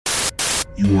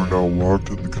You are now locked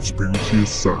in the Conspiracy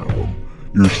Asylum.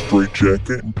 Your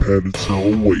straitjacket and padded cell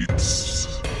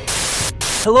awaits.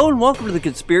 Hello and welcome to the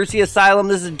Conspiracy Asylum.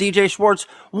 This is DJ Schwartz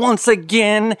once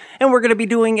again, and we're going to be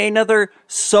doing another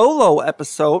solo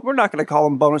episode. We're not going to call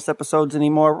them bonus episodes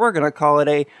anymore. We're going to call it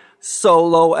a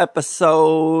solo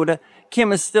episode.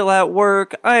 Kim is still at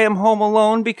work. I am home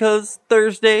alone because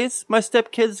Thursdays, my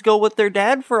stepkids go with their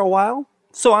dad for a while.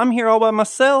 So I'm here all by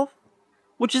myself,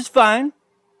 which is fine.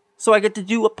 So I get to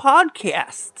do a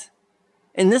podcast.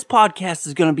 And this podcast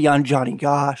is going to be on Johnny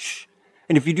Gosch.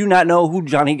 And if you do not know who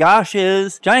Johnny Gosch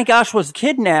is, Johnny Gosch was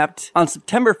kidnapped on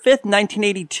September 5th,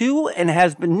 1982 and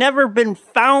has never been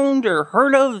found or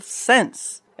heard of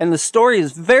since. And the story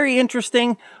is very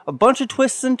interesting, a bunch of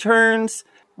twists and turns.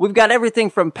 We've got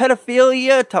everything from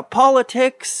pedophilia to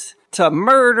politics to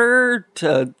murder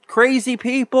to crazy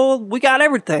people. We got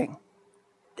everything.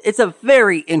 It's a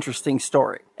very interesting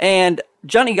story. And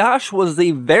Johnny Gosch was the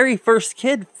very first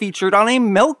kid featured on a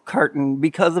milk carton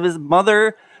because of his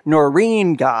mother,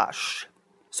 Noreen Gosch.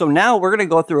 So now we're going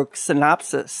to go through a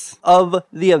synopsis of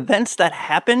the events that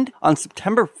happened on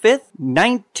September 5th,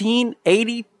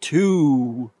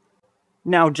 1982.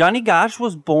 Now, Johnny Gosch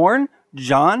was born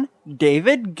John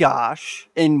David Gosch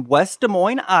in West Des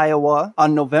Moines, Iowa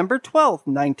on November 12th,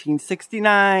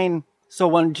 1969. So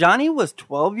when Johnny was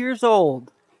 12 years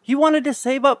old, he wanted to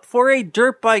save up for a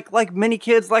dirt bike like many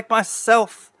kids like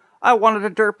myself. I wanted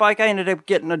a dirt bike. I ended up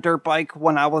getting a dirt bike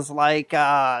when I was like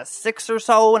 6 or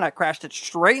so, and I crashed it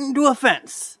straight into a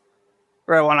fence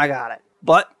right when I got it.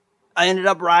 But I ended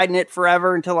up riding it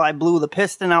forever until I blew the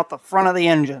piston out the front of the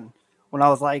engine when I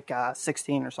was like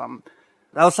 16 or something.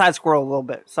 That was side squirrel a little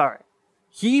bit, sorry.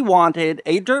 He wanted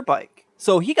a dirt bike,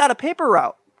 so he got a paper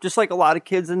route, just like a lot of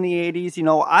kids in the 80s. You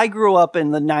know, I grew up in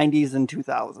the 90s and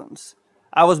 2000s.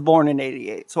 I was born in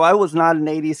 88, so I was not an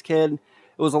 80s kid. It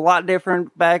was a lot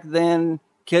different back then.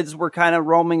 Kids were kind of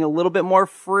roaming a little bit more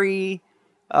free.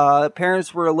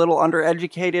 Parents were a little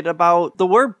undereducated about. The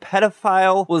word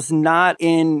pedophile was not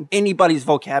in anybody's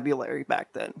vocabulary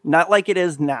back then. Not like it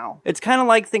is now. It's kind of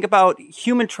like, think about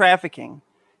human trafficking.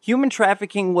 Human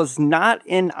trafficking was not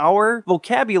in our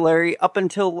vocabulary up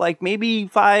until like maybe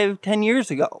 5-10 years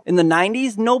ago. In the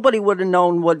 90s, nobody would have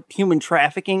known what human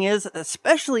trafficking is,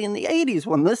 especially in the 80s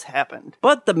when this happened.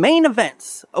 But the main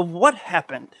events of what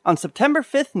happened on September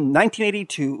 5th,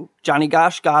 1982, Johnny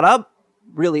Gosch got up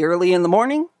really early in the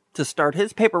morning to start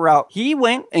his paper route. He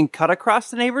went and cut across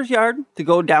the neighbor's yard to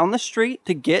go down the street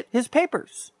to get his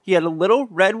papers. He had a little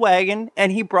red wagon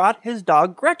and he brought his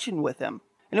dog Gretchen with him.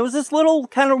 And it was this little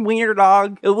kind of wiener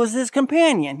dog. It was his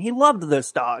companion. He loved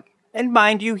this dog. And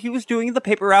mind you, he was doing the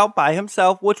paper route by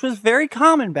himself, which was very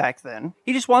common back then.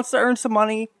 He just wants to earn some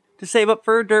money to save up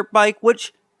for a dirt bike,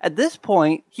 which at this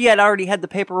point, he had already had the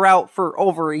paper route for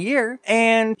over a year.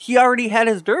 And he already had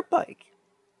his dirt bike.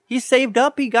 He saved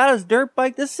up, he got his dirt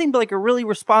bike. This seemed like a really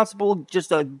responsible,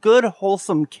 just a good,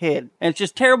 wholesome kid. And it's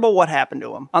just terrible what happened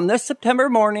to him. On this September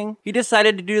morning, he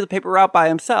decided to do the paper route by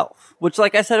himself. Which,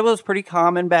 like I said, it was pretty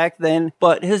common back then.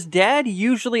 But his dad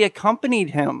usually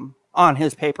accompanied him on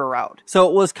his paper route. So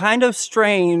it was kind of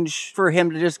strange for him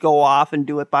to just go off and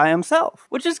do it by himself.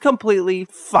 Which is completely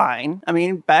fine. I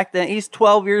mean, back then, he's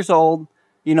 12 years old.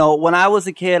 You know, when I was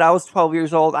a kid, I was 12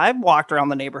 years old. I walked around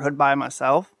the neighborhood by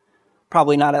myself.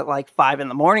 Probably not at like 5 in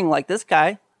the morning like this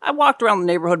guy. I walked around the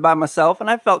neighborhood by myself and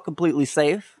I felt completely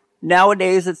safe.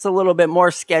 Nowadays, it's a little bit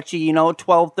more sketchy, you know,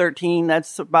 12, 13.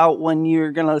 That's about when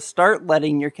you're going to start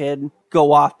letting your kid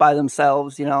go off by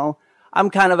themselves, you know. I'm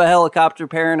kind of a helicopter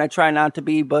parent. I try not to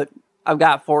be, but I've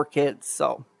got 4 kids,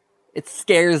 so it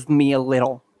scares me a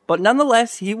little. But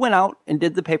nonetheless, he went out and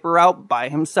did the paper route by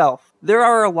himself. There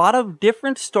are a lot of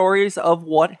different stories of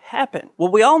what happened.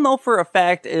 What we all know for a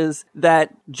fact is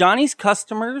that Johnny's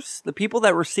customers, the people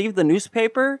that received the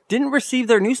newspaper, didn't receive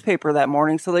their newspaper that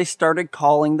morning, so they started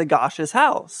calling the Gosch's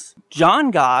house.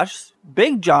 John Gosch,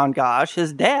 Big John Gosch,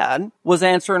 his dad, was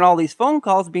answering all these phone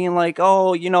calls being like,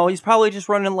 oh, you know, he's probably just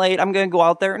running late. I'm going to go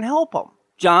out there and help him.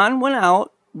 John went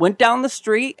out, went down the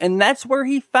street, and that's where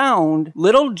he found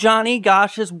little Johnny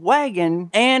Gosch's wagon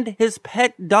and his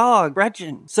pet dog,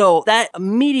 Gretchen. So that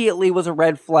immediately was a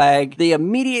red flag. They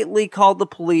immediately called the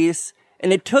police,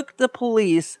 and it took the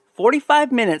police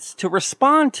 45 minutes to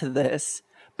respond to this.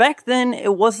 Back then,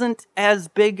 it wasn't as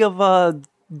big of a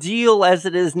deal as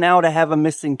it is now to have a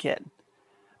missing kid.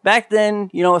 Back then,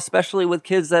 you know, especially with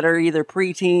kids that are either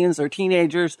preteens or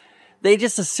teenagers, they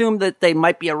just assumed that they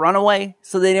might be a runaway,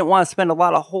 so they didn't want to spend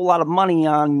a whole lot of money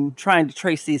on trying to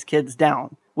trace these kids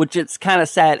down, which it's kind of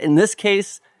sad. In this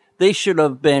case, they should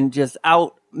have been just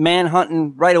out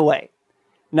manhunting right away.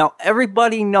 Now,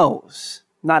 everybody knows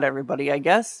Not everybody, I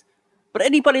guess. But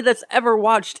anybody that's ever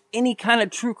watched any kind of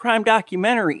true crime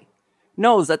documentary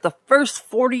knows that the first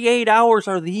 48 hours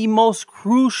are the most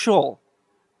crucial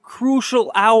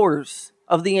hours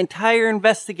of the entire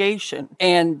investigation.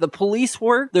 And the police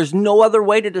work, there's no other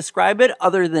way to describe it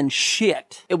other than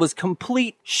shit. It was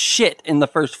complete shit in the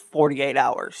first 48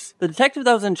 hours. The detective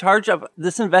that was in charge of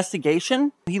this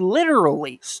investigation, he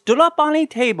literally stood up on a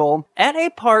table at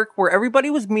a park where everybody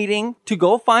was meeting to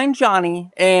go find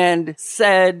Johnny and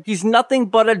said, he's nothing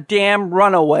but a damn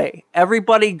runaway.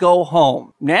 Everybody go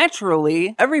home.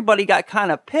 Naturally, everybody got kind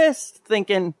of pissed,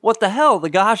 thinking, what the hell? The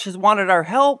Goshes wanted our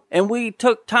help and we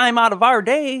took time out of our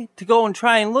day to go and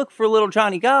try and look for little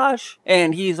Johnny Gosh,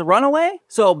 and he's a runaway?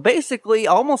 So basically,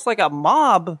 almost like a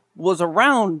mob was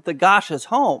around the Gosh's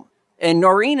home. And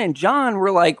Noreen and John were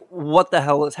like, what the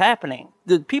hell is happening?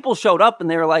 The people showed up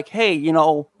and they were like, hey,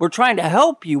 we're trying to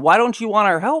help you. Why don't you want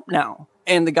our help now?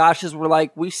 And the Goshes were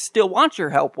like, we still want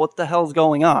your help. What the hell's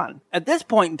going on? At this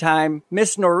point in time,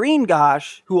 Miss Noreen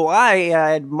Gosh, who I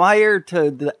admire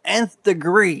to the nth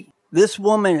degree, this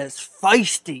woman is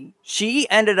feisty. She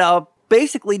ended up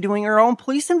basically doing her own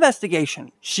police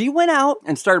investigation. She went out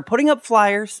and started putting up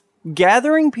flyers,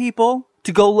 gathering people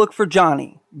to go look for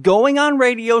Johnny, going on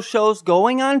radio shows,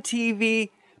 going on TV,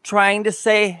 trying to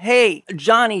say, hey,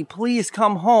 Johnny, please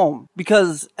come home.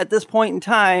 Because at this point in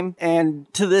time,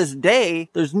 and to this day,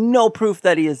 there's no proof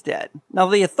that he is dead. Now,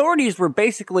 the authorities were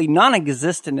basically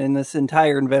non-existent in this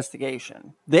entire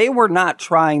investigation. They were not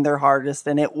trying their hardest,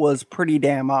 and it was pretty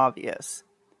damn obvious.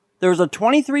 There was a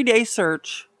 23-day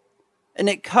search, and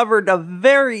it covered a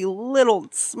very little,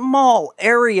 small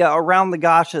area around the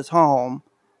Gosh's home.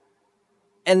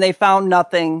 And they found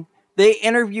nothing. They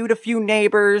interviewed a few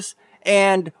neighbors,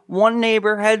 and one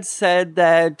neighbor had said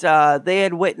that they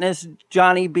had witnessed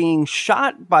Johnny being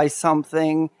shot by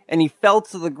something, and he fell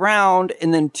to the ground,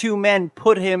 and then two men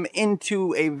put him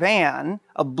into a van,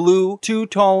 a blue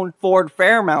two-tone Ford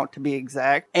Fairmount to be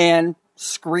exact, and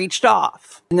screeched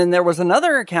off. And then there was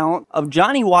another account of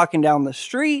Johnny walking down the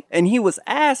street, and he was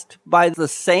asked by the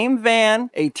same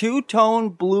van, a two-tone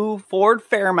blue Ford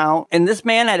Fairmount, and this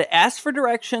man had asked for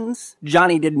directions.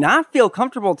 Johnny did not feel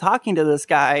comfortable talking to this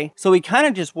guy, so he kind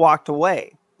of just walked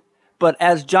away. But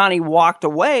as Johnny walked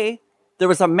away, there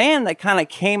was a man that kind of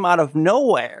came out of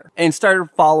nowhere and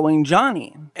started following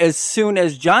Johnny. As soon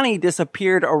as Johnny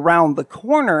disappeared around the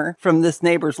corner from this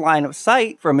neighbor's line of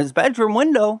sight from his bedroom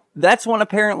window, that's when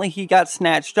apparently he got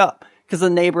snatched up. Because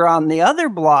the neighbor on the other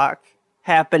block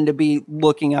happened to be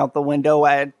looking out the window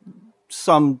at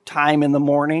some time in the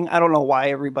morning. I don't know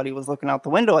why everybody was looking out the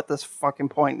window at this fucking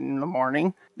point in the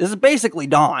morning. This is basically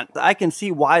dawn. I can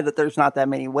see why that there's not that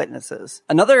many witnesses.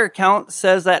 Another account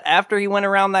says that after he went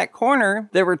around that corner,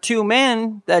 there were two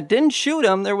men that didn't shoot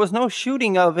him. There was no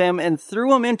shooting of him, and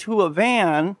threw him into a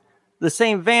van. The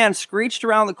same van screeched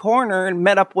around the corner and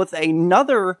met up with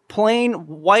another plain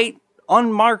white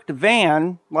unmarked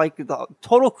van, like the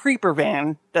total creeper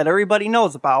van that everybody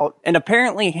knows about, and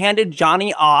apparently handed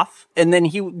Johnny off, and then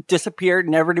he disappeared,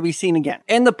 never to be seen again.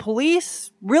 And the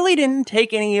police really didn't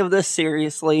take any of this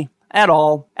seriously at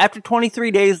all. After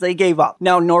 23 days, they gave up.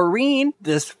 Now, Noreen,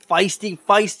 this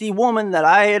feisty woman that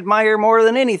I admire more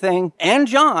than anything, and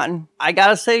John, I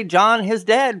gotta say, John, his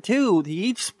dad too,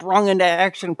 he sprung into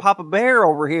action, Papa Bear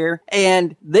over here,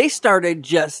 and they started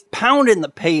just pounding the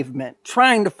pavement,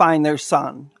 trying to find their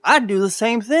son. I'd do the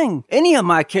same thing. Any of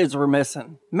my kids were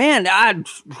missing. Man,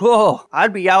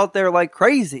 I'd be out there like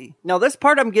crazy. Now, this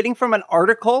part I'm getting from an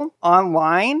article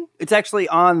online. It's actually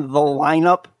on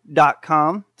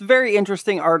thelineup.com. It's a very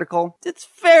interesting article. It's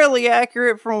fairly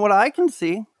accurate from what I can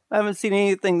see. I haven't seen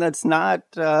anything that's not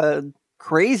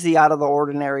crazy out of the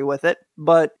ordinary with it.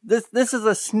 But this is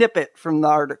a snippet from the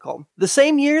article. The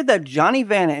same year that Johnny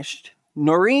vanished,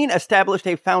 Noreen established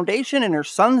a foundation in her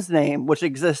son's name, which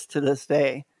exists to this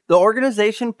day. The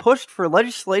organization pushed for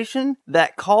legislation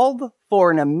that called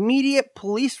for an immediate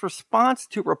police response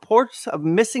to reports of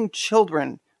missing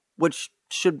children, which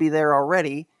should be there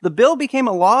already. The bill became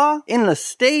a law in the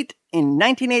state in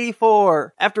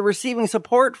 1984 after receiving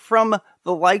support from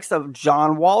the likes of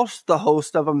John Walsh, the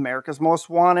host of America's Most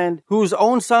Wanted, whose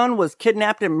own son was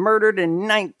kidnapped and murdered in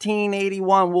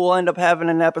 1981. We'll end up having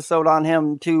an episode on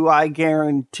him too, I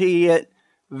guarantee it.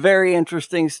 Very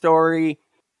interesting story.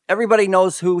 Everybody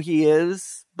knows who he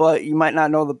is, but you might not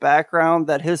know the background,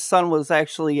 that his son was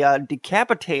actually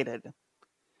decapitated.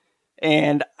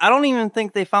 And I don't even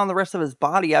think they found the rest of his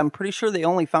body. I'm pretty sure they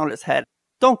only found his head.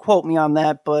 Don't quote me on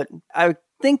that, but I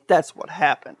think that's what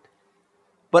happened.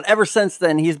 But ever since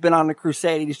then, he's been on a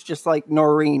crusade. He's just like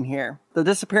Noreen here. The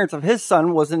disappearance of his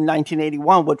son was in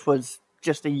 1981, which was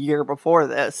just a year before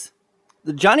this.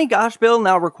 The Johnny Gosch bill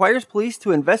now requires police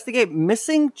to investigate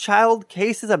missing child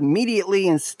cases immediately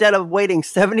instead of waiting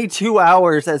 72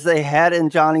 hours as they had in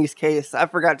Johnny's case. I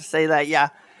forgot to say that, yeah.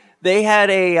 They had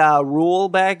a rule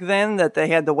back then that they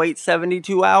had to wait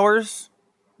 72 hours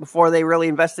before they really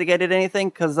investigated anything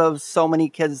because of so many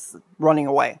kids running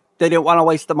away. They didn't want to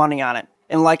waste the money on it.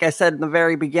 And like I said in the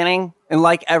very beginning, and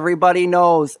like everybody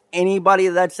knows, anybody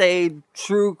that's a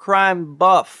true crime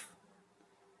buff,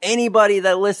 anybody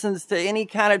that listens to any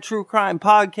kind of true crime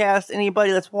podcast,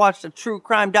 anybody that's watched a true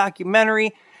crime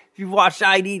documentary, if you've watched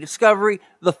ID Discovery,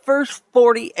 the first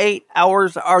 48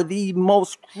 hours are the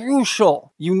most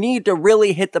crucial. You need to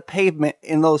really hit the pavement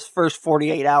in those first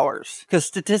 48 hours. Because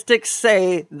statistics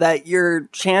say that your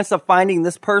chance of finding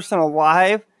this person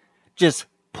alive just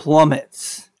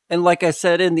plummets. And like I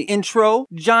said in the intro,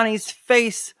 Johnny's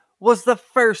face was the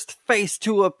first face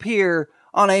to appear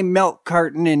on a milk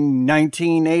carton in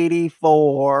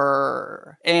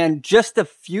 1984. And just a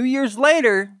few years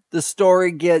later, the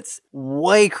story gets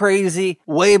way crazy,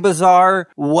 way bizarre,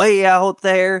 way out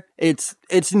there. It's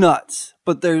nuts,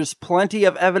 but there's plenty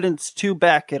of evidence to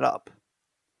back it up.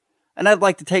 And I'd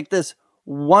like to take this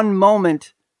one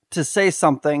moment to say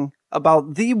something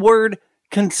about the word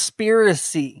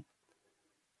conspiracy.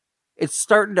 It's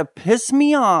starting to piss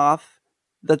me off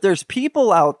that there's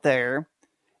people out there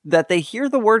that they hear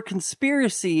the word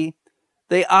conspiracy,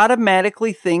 they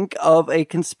automatically think of a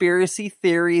conspiracy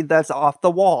theory that's off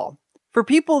the wall. For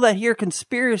people that hear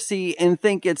conspiracy and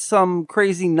think it's some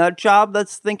crazy nut job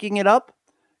that's thinking it up,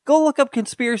 go look up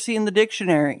conspiracy in the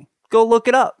dictionary. Go look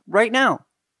it up right now.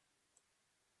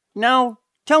 Now,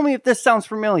 tell me if this sounds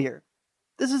familiar.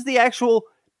 This is the actual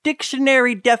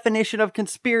dictionary definition of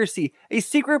conspiracy. A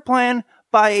secret plan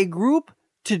by a group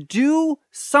to do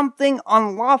something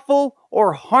unlawful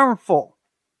or harmful.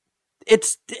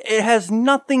 It has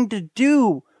nothing to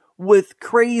do with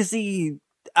crazy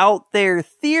out there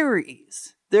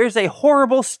theories. There's a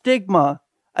horrible stigma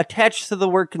attached to the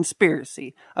word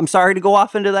conspiracy. I'm sorry to go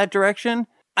off into that direction.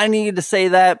 I needed to say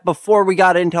that before we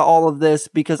got into all of this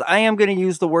because I am going to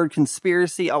use the word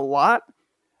conspiracy a lot.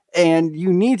 And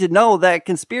you need to know that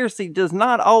conspiracy does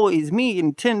not always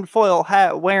mean tinfoil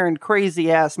hat wearing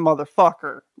crazy ass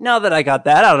motherfucker. Now that I got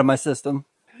that out of my system,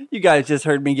 you guys just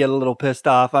heard me get a little pissed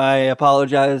off. I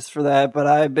apologize for that, but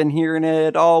I've been hearing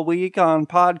it all week on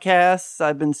podcasts.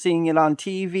 I've been seeing it on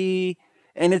TV,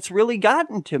 and it's really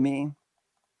gotten to me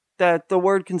that the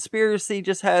word conspiracy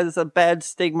just has a bad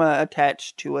stigma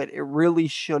attached to it. It really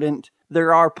shouldn't.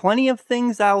 There are plenty of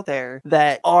things out there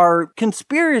that are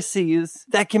conspiracies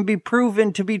that can be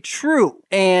proven to be true.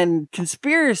 And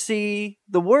conspiracy,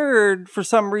 the word, for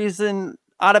some reason,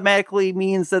 automatically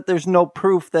means that there's no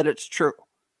proof that it's true.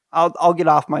 I'll get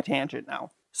off my tangent now.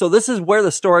 So this is where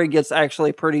the story gets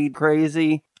actually pretty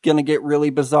crazy. Gonna get really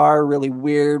bizarre, really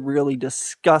weird, really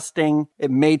disgusting. It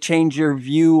may change your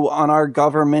view on our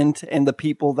government and the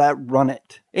people that run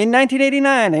it. In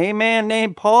 1989, a man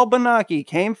named Paul Benoit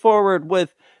came forward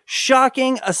with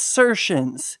shocking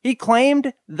assertions. He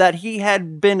claimed that he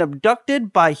had been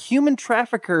abducted by human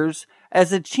traffickers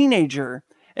as a teenager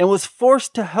and was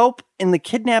forced to help in the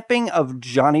kidnapping of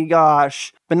Johnny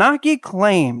Gosch. Benoit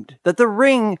claimed that the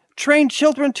ring trained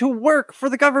children to work for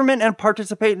the government and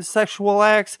participate in sexual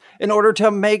acts in order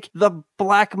to make the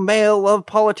blackmail of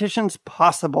politicians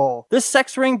possible. This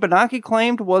sex ring, Benoit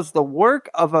claimed, was the work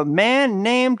of a man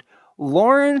named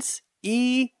Lawrence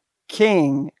E.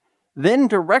 King, then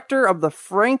director of the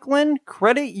Franklin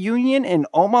Credit Union in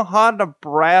Omaha,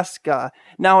 Nebraska.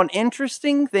 Now, an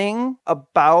interesting thing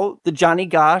about the Johnny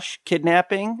Gosch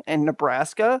kidnapping in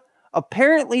Nebraska,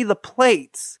 apparently the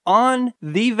plates on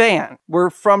the van were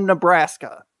from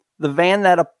Nebraska. The van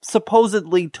that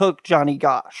supposedly took Johnny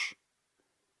Gosch.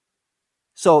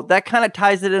 So that kind of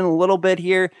ties it in a little bit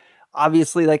here.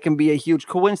 Obviously, that can be a huge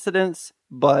coincidence,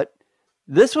 but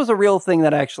this was a real thing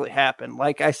that actually happened.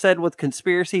 Like I said with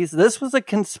conspiracies, this was a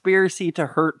conspiracy to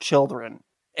hurt children.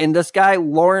 And this guy,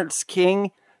 Lawrence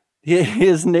King,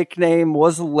 his nickname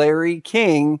was Larry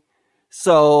King.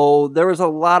 So there was a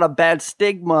lot of bad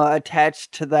stigma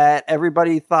attached to that.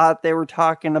 Everybody thought they were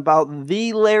talking about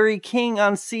the Larry King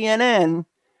on CNN.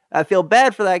 I feel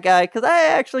bad for that guy because I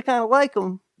actually kind of like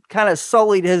him. Kind of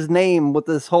sullied his name with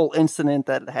this whole incident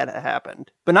that had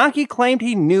happened. Benoit claimed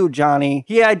he knew Johnny.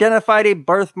 He identified a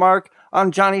birthmark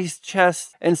on Johnny's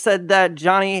chest and said that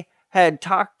Johnny had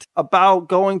talked about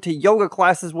going to yoga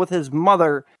classes with his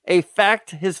mother, a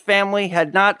fact his family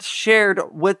had not shared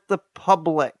with the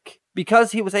public.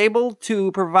 Because he was able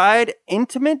to provide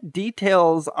intimate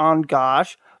details on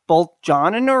Gosch, both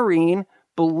John and Noreen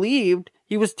believed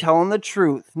he was telling the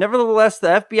truth. Nevertheless,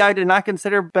 the FBI did not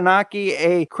consider Benoit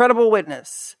a credible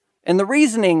witness. And the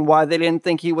reasoning why they didn't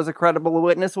think he was a credible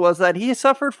witness was that he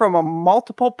suffered from a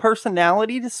multiple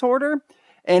personality disorder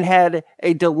and had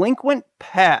a delinquent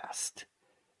past.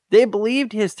 They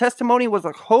believed his testimony was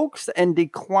a hoax and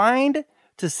declined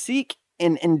to seek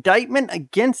an indictment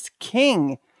against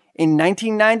King. In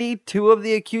 1990, 2 of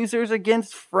the accusers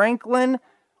against Franklin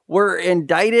were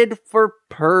indicted for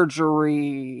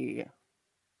perjury.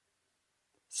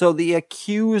 So the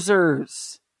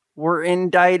accusers were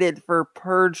indicted for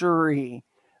perjury.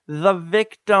 The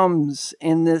victims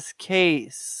in this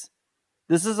case.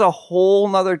 This is a whole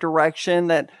nother direction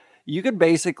that you could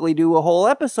basically do a whole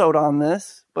episode on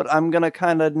this, but I'm going to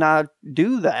kind of not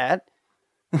do that.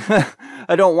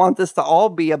 I don't want this to all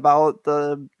be about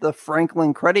the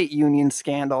Franklin Credit Union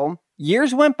scandal.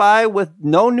 Years went by with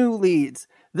no new leads.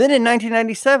 Then in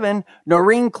 1997,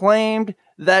 Noreen claimed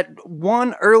that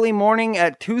one early morning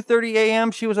at 2:30 a.m.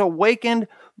 she was awakened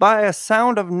by a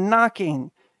sound of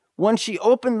knocking. When she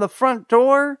opened the front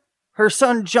door, her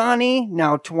son Johnny,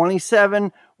 now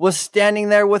 27, was standing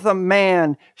there with a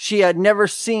man she had never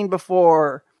seen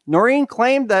before. Noreen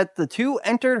claimed that the two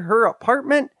entered her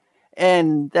apartment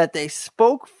and that they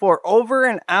spoke for over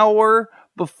an hour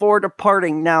before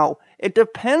departing. Now, it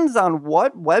depends on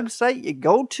what website you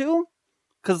go to,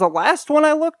 because the last one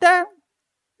I looked at,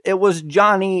 it was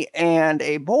Johnny and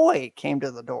a boy came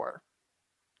to the door.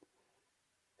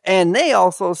 And they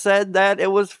also said that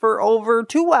it was for over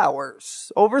 2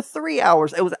 hours, over 3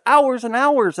 hours. It was hours and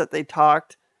hours that they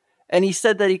talked. And he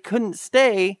said that he couldn't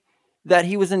stay, that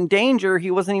he was in danger, he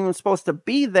wasn't even supposed to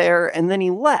be there, and then he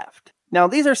left. Now,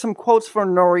 these are some quotes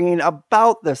from Noreen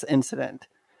about this incident.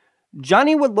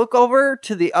 Johnny would look over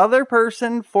to the other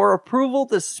person for approval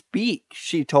to speak,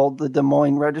 she told the Des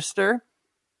Moines Register,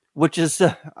 which is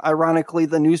ironically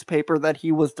the newspaper that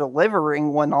he was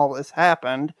delivering when all this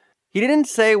happened. He didn't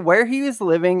say where he was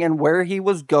living and where he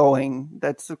was going.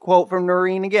 That's a quote from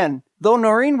Noreen again. Though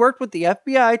Noreen worked with the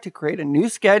FBI to create a new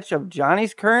sketch of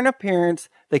Johnny's current appearance,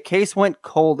 the case went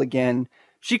cold again.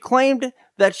 She claimed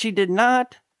that she did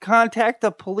not contact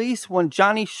the police when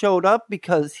Johnny showed up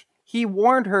because he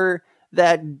warned her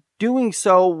that doing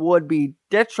so would be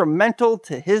detrimental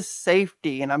to his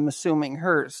safety, and I'm assuming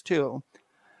hers too.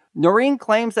 Noreen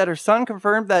claims that her son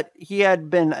confirmed that he had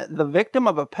been the victim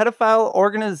of a pedophile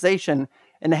organization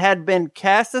and had been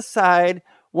cast aside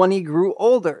when he grew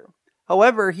older.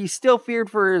 However, he still feared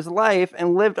for his life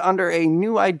and lived under a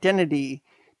new identity,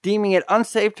 deeming it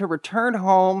unsafe to return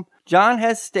home. John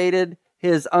has stated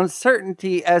his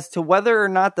uncertainty as to whether or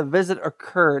not the visit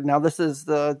occurred. Now, this is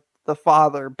the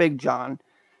father, Big John,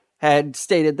 had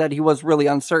stated that he was really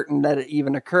uncertain that it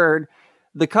even occurred.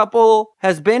 The couple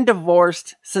has been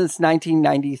divorced since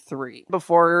 1993.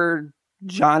 Before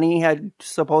Johnny had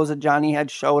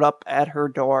showed up at her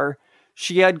door,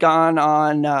 she had gone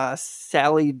on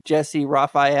Sally Jesse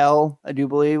Raphael, I do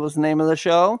believe was the name of the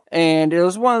show. And it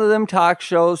was one of them talk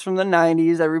shows from the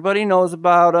 90s. Everybody knows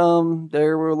about them.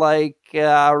 There were like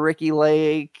Ricky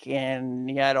Lake and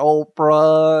you had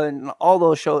Oprah and all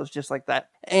those shows just like that.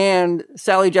 And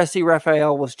Sally Jesse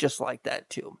Raphael was just like that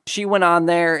too. She went on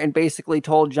there and basically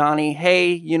told Johnny,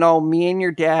 hey, me and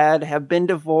your dad have been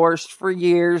divorced for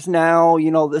years now.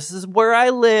 This is where I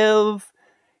live.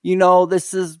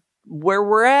 This is where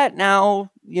we're at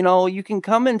now. You can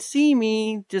come and see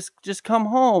me. Just come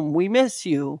home. We miss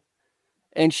you.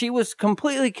 And she was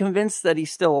completely convinced that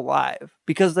he's still alive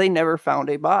because they never found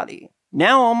a body.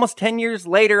 Now, almost 10 years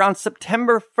later, on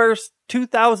September 1st,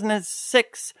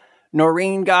 2006,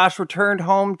 Noreen Gosch returned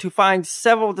home to find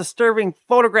several disturbing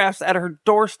photographs at her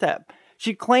doorstep.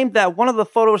 She claimed that one of the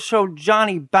photos showed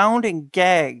Johnny bound and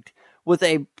gagged with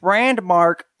a brand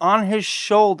mark on his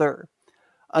shoulder.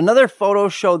 Another photo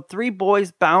showed 3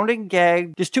 boys bound and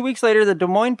gagged. Just 2 weeks later, the Des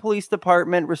Moines Police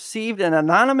Department received an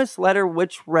anonymous letter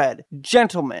which read,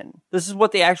 "Gentlemen," this is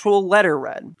what the actual letter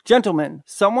read, "Gentlemen,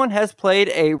 someone has played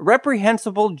a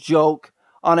reprehensible joke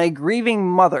on a grieving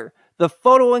mother. The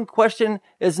photo in question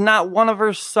is not one of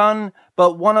her son,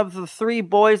 but one of the 3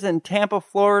 boys in Tampa,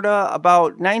 Florida,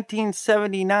 about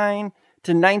 1979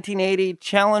 to 1980,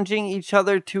 challenging each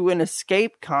other to an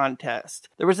escape contest.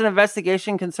 There was an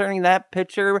investigation concerning that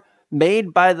picture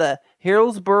made by the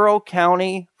Hillsborough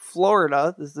County,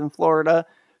 Florida, this is in Florida,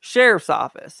 Sheriff's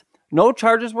Office. No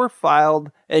charges were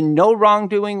filed and no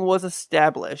wrongdoing was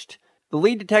established. The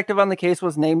lead detective on the case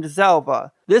was named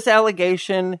Zelva. This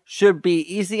allegation should be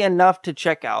easy enough to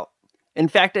check out. In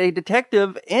fact, a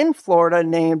detective in Florida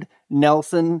named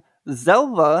Nelson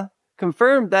Zelva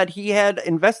confirmed that he had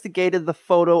investigated the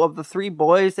photo of the 3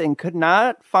 boys and could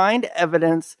not find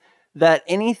evidence that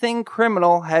anything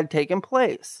criminal had taken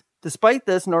place. Despite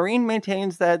this, Noreen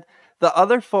maintains that the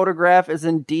other photograph is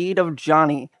indeed of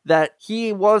Johnny, that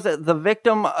he was the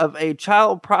victim of a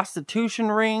child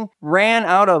prostitution ring, ran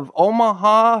out of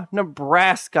Omaha,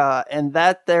 Nebraska, and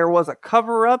that there was a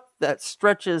cover-up that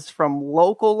stretches from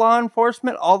local law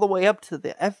enforcement all the way up to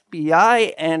the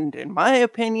FBI, and in my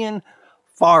opinion,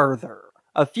 farther.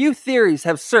 A few theories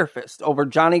have surfaced over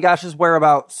Johnny Gosch's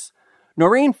whereabouts.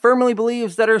 Noreen firmly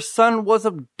believes that her son was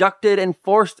abducted and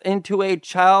forced into a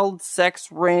child sex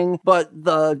ring, but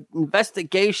the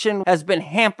investigation has been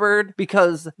hampered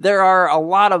because there are a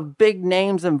lot of big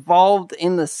names involved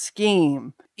in the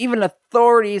scheme. Even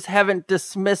authorities haven't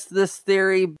dismissed this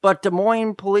theory, but Des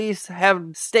Moines police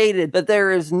have stated that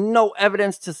there is no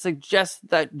evidence to suggest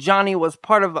that Johnny was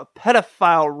part of a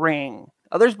pedophile ring.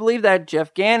 Others believe that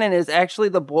Jeff Gannon is actually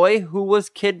the boy who was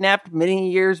kidnapped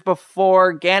many years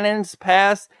before. Gannon's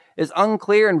past is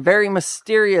unclear and very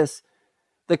mysterious.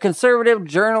 The conservative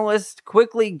journalist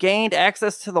quickly gained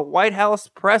access to the White House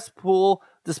press pool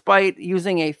despite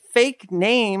using a fake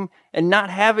name and not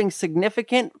having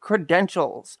significant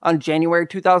credentials. On January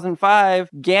 2005,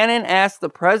 Gannon asked the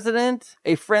president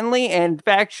a friendly and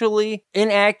factually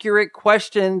inaccurate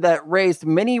question that raised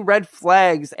many red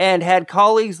flags and had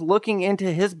colleagues looking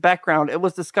into his background. It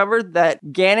was discovered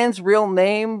that Gannon's real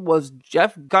name was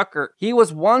Jeff Guckert. He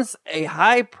was once a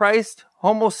high-priced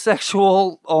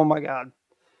homosexual... Oh my God.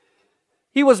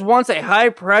 He was once a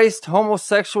high-priced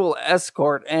homosexual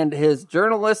escort, and his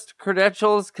journalist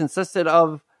credentials consisted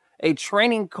of a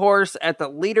training course at the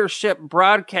Leadership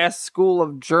Broadcast School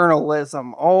of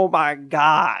Journalism. Oh my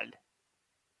God.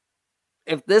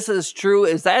 If this is true,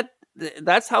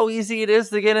 that's how easy it is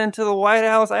to get into the White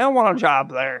House? I don't want a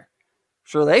job there.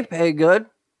 Sure, they pay good.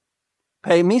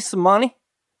 Pay me some money.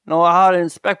 Know how to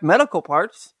inspect medical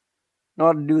parts. Know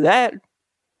how to do that.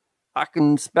 I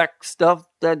can inspect stuff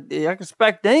I can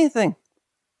inspect anything.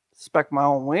 Inspect my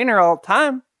own wiener all the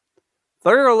time.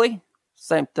 Thoroughly.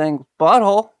 Same thing with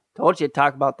butthole. Told you to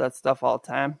talk about that stuff all the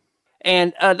time.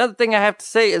 And another thing I have to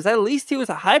say is at least he was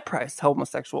a high-priced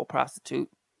homosexual prostitute.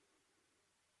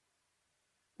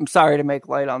 I'm sorry to make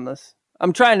light on this.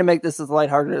 I'm trying to make this as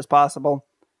lighthearted as possible.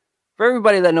 For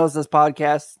everybody that knows this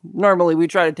podcast, normally we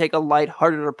try to take a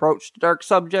lighthearted approach to dark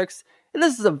subjects. And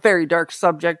this is a very dark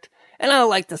subject. And I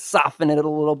like to soften it a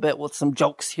little bit with some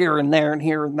jokes here and there and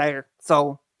here and there.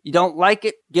 So, you don't like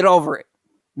it? Get over it.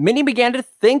 Many began to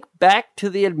think back to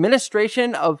the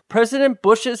administration of President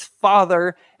Bush's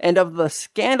father and of the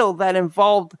scandal that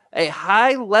involved a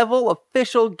high-level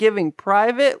official giving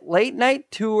private late-night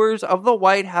tours of the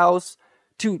White House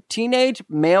to teenage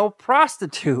male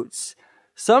prostitutes.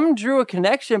 Some drew a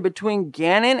connection between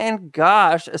Gannon and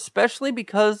Gosch, especially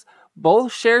because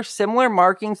both share similar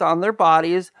markings on their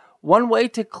bodies. One way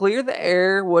to clear the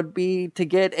air would be to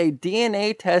get a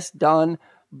DNA test done,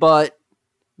 but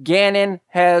Gannon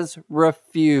has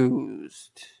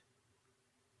refused.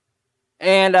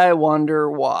 And I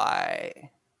wonder why.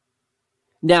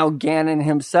 Now, Gannon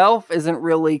himself isn't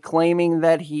really claiming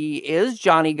that he is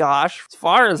Johnny Gosch. As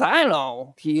far as I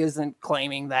know, he isn't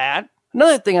claiming that.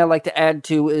 Another thing I'd like to add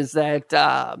to is that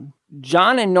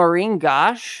John and Noreen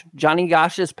Gosch, Johnny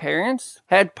Gosch's parents,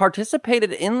 had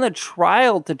participated in the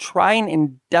trial to try and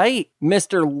indict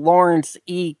Mr. Lawrence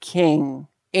E. King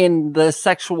in the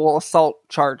sexual assault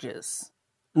charges.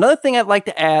 Another thing I'd like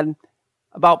to add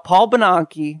about Paul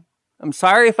Benoit, I'm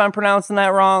sorry if I'm pronouncing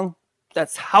that wrong.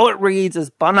 That's how it reads, is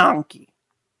Benoit.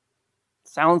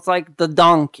 Sounds like the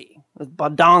donkey. It's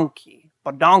Badonkey.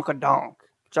 Badonkadonk.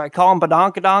 Should I call him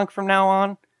Badonkadonk from now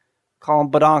on? Call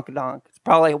him Badonkadonk. It's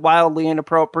probably wildly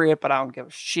inappropriate, but I don't give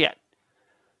a shit.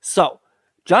 So,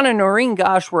 John and Noreen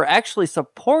Gosch were actually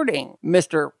supporting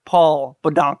Mr. Paul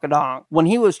Badonkadonk when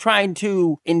he was trying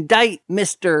to indict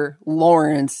Mr.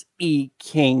 Lawrence E.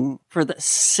 King for the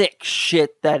sick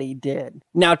shit that he did.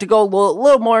 Now, to go a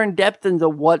little more in depth into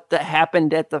what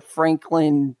happened at the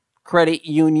Franklin Credit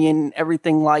Union,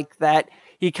 everything like that,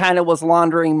 he kind of was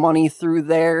laundering money through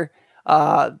there.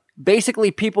 Basically,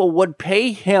 people would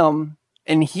pay him,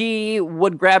 and he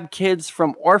would grab kids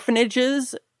from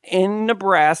orphanages in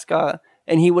Nebraska,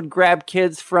 and he would grab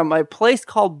kids from a place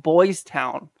called Boys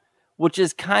Town, which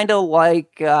is kind of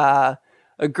like a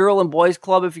girl and boys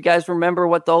club, if you guys remember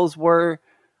what those were,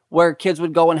 where kids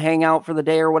would go and hang out for the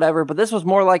day or whatever. But this was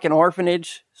more like an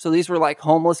orphanage, so these were like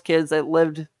homeless kids that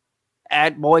lived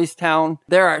at Boys Town.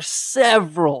 There are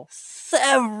several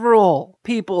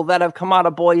people that have come out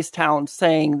of Boys Town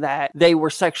saying that they were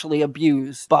sexually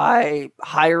abused by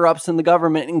higher-ups in the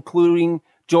government, including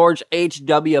George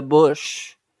H.W.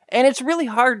 Bush. And it's really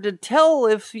hard to tell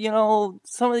if,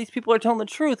 some of these people are telling the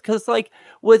truth. Because, like,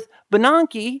 with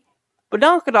Benoit, he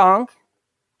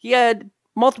had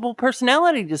multiple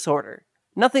personality disorder.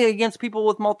 Nothing against people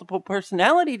with multiple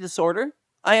personality disorder.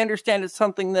 I understand it's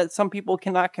something that some people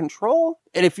cannot control.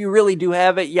 And if you really do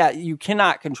have it, yeah, you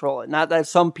cannot control it. Not that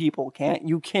some people can't.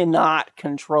 You cannot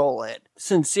control it.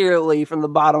 Sincerely, from the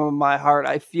bottom of my heart,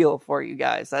 I feel for you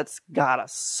guys. That's gotta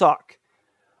suck.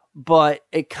 But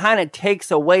it kind of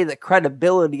takes away the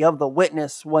credibility of the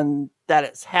witness when that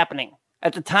is happening.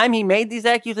 At the time he made these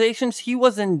accusations, he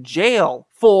was in jail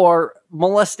for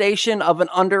molestation of an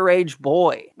underage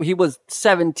boy. He was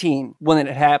 17 when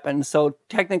it happened, so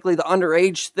technically the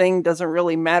underage thing doesn't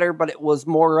really matter, but it was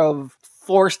more of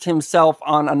forced himself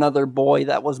on another boy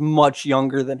that was much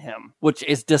younger than him, which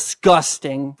is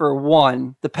disgusting, for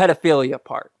one, the pedophilia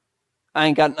part. I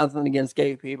ain't got nothing against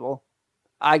gay people.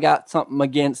 I got something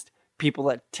against people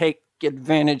that take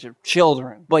advantage of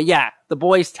children. But yeah, the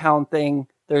Boys Town thing,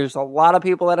 there's a lot of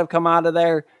people that have come out of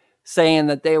there saying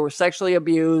that they were sexually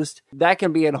abused. That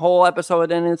can be a whole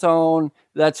episode in its own.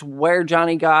 That's where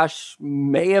Johnny Gosch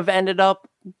may have ended up.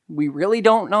 We really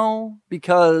don't know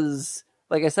because,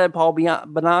 like I said, Paul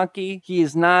Benoit, he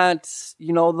is not,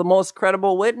 the most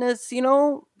credible witness.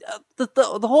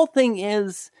 The whole thing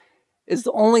is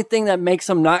the only thing that makes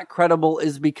him not credible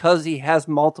is because he has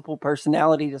multiple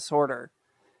personality disorder.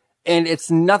 And it's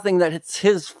nothing that it's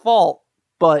his fault,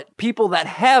 but people that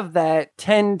have that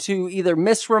tend to either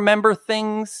misremember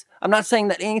things. I'm not saying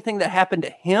that anything that happened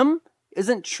to him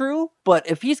isn't true, but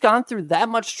if he's gone through that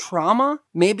much trauma,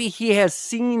 maybe he has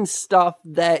seen stuff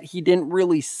that he didn't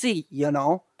really see,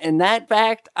 And that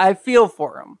fact, I feel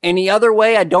for him. Any other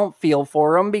way, I don't feel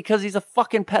for him because he's a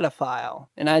fucking pedophile.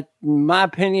 And my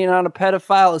opinion on a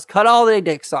pedophile is cut all their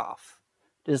dicks off.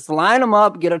 Just line them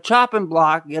up, get a chopping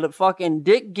block, get a fucking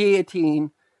dick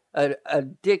guillotine, a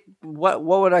dick, what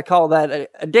would I call that?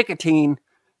 A dickotine.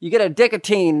 You get a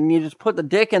dickotine and you just put the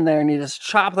dick in there and you just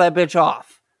chop that bitch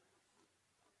off.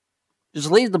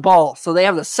 Just leave the ball. So they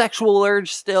have the sexual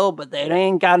urge still, but they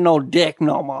ain't got no dick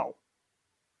no more.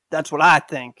 That's what I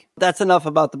think. That's enough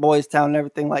about the Boys Town and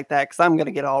everything like that, because I'm going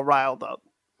to get all riled up.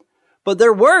 But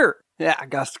there were. Yeah, I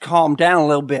got to calm down a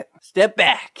little bit. Step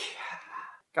back.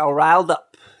 Got riled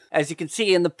up. As you can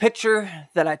see in the picture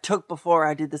that I took before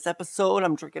I did this episode,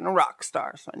 I'm drinking a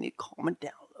Rockstar, so I need to calm it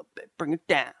down a little bit. Bring it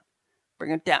down.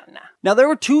 Bring it down now. Now, there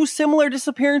were 2 similar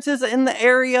disappearances in the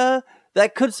area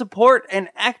that could support an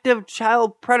active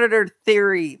child predator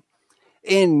theory.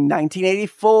 In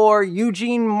 1984,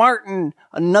 Eugene Martin,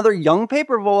 another young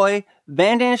paperboy,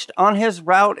 vanished on his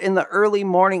route in the early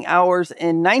morning hours.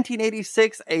 In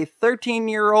 1986, a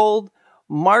 13-year-old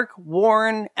Mark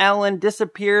Warren Allen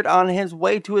disappeared on his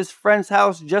way to his friend's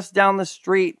house just down the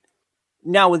street.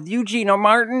 Now, with Eugene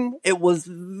Martin, it was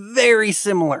very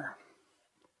similar.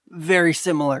 Very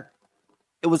similar.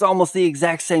 It was almost the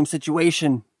exact same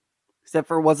situation. Except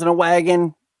for it wasn't a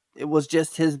wagon. It was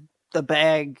just the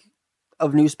bag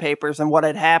of newspapers. And what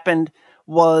had happened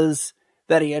was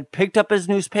that he had picked up his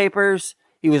newspapers.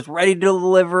 He was ready to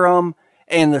deliver them.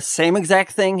 And the same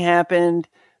exact thing happened.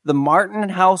 The Martin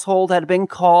household had been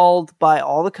called by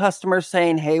all the customers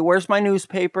saying, hey, where's my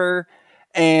newspaper?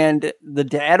 And the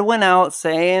dad went out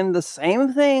saying the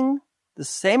same thing. The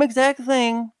same exact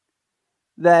thing.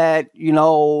 That,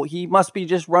 he must be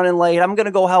just running late. I'm going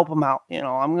to go help him out.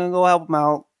 I'm going to go help him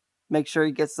out. Make sure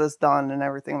he gets this done and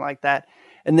everything like that.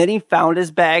 And then he found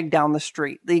his bag down the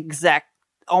street.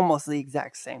 Almost the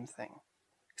exact same thing.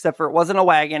 Except for it wasn't a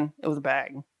wagon. It was a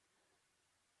bag.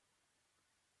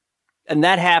 And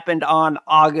that happened on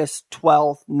August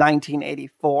 12th,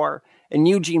 1984. And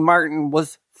Eugene Martin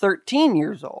was 13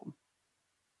 years old.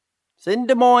 It's in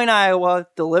Des Moines, Iowa,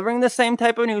 delivering the same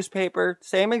type of newspaper,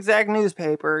 same exact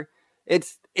newspaper.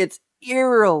 It's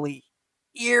eerily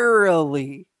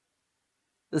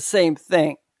the same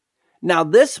thing. Now,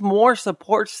 this more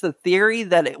supports the theory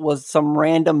that it was some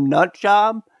random nut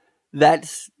job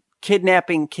that's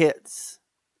kidnapping kids.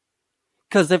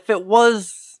 Because if it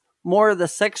was more of the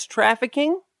sex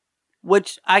trafficking,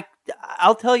 which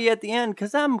I'll tell you at the end,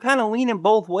 because I'm kind of leaning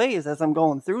both ways as I'm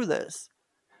going through this.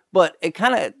 But it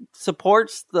kind of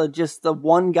supports the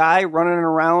one guy running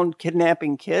around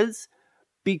kidnapping kids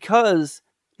because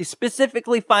he's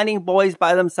specifically finding boys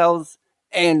by themselves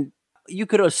and you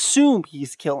could assume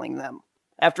he's killing them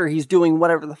after he's doing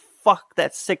whatever the fuck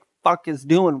that sick fuck is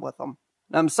doing with them.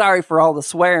 And I'm sorry for all the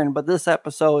swearing, but this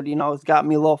episode, has got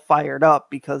me a little fired up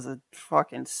because of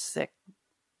fucking sick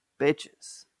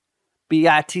bitches.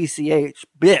 bitch,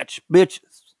 bitches.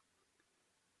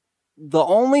 The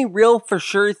only real for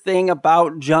sure thing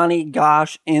about Johnny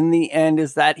Gosch in the end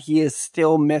is that he is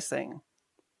still missing.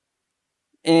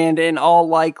 And in all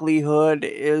likelihood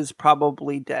is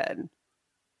probably dead.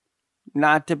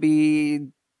 Not to be,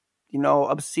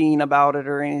 obscene about it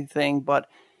or anything, but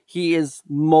he is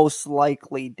most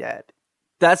likely dead.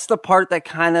 That's the part that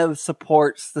kind of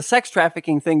supports the sex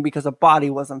trafficking thing because a body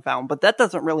wasn't found. But that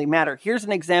doesn't really matter. Here's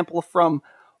an example from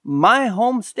my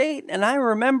home state, and I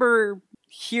remember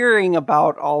hearing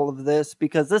about all of this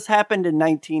because this happened in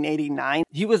 1989.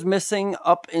 He was missing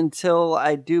up until,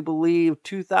 I do believe,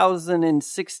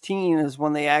 2016 is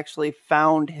when they actually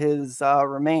found his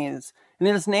remains. And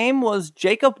his name was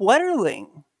Jacob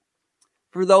Wetterling.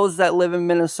 For those that live in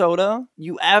Minnesota,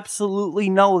 you absolutely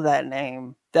know that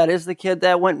name. That is the kid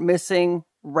that went missing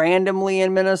randomly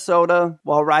in Minnesota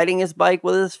while riding his bike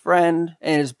with his friend.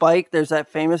 And his bike, there's that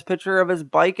famous picture of his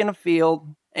bike in a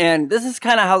field. And this is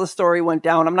kind of how the story went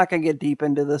down. I'm not going to get deep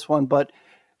into this one, but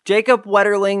Jacob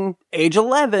Wetterling, age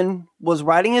 11, was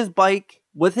riding his bike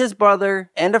with his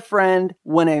brother and a friend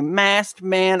when a masked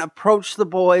man approached the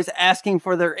boys asking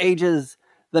for their ages.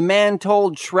 The man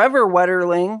told Trevor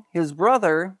Wetterling, his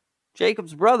brother,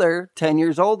 Jacob's brother, 10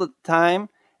 years old at the time,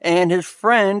 and his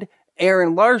friend,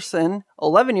 Aaron Larson,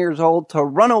 11 years old, to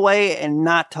run away and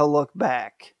not to look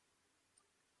back.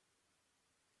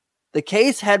 The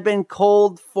case had been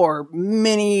cold for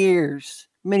many years,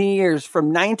 from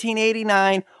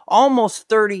 1989, almost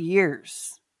 30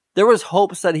 years. There was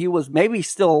hopes that he was maybe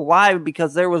still alive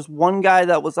because there was one guy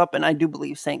that was up in, I do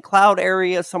believe, St. Cloud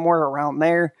area, somewhere around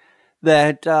there,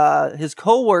 that his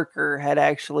coworker had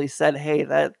actually said, "Hey,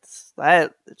 that's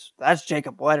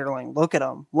Jacob Wetterling. Look at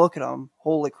him.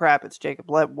 Holy crap, it's Jacob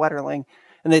Wetterling."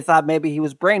 And they thought maybe he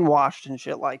was brainwashed and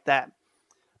shit like that.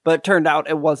 But it turned out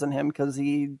it wasn't him because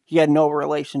he had no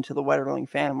relation to the Wetterling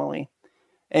family.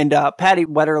 And Patty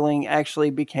Wetterling actually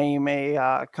became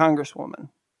a congresswoman.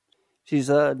 She's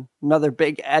another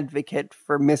big advocate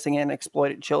for missing and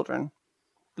exploited children.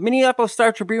 The Minneapolis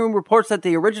Star-Tribune reports that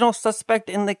the original suspect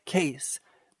in the case,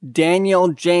 Daniel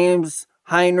James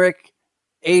Heinrich,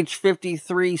 age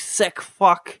 53, sick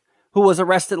fuck, who was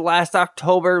arrested last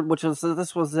October,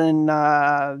 this was in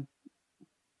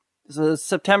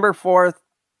September 4th,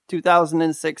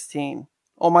 2016.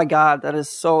 Oh my God, that is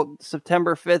so,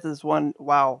 September 5th is when,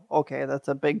 wow, okay, that's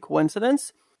a big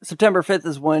coincidence. September 5th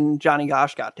is when Johnny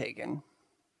Gosch got taken.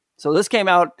 So this came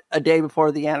out a day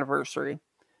before the anniversary.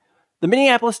 The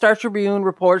Minneapolis Star-Tribune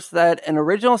reports that an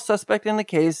original suspect in the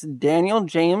case, Daniel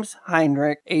James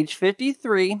Heinrich, age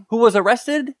 53, who was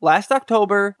arrested last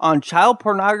October on child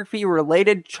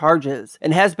pornography-related charges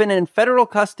and has been in federal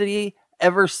custody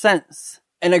ever since,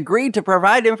 and agreed to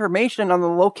provide information on the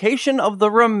location of the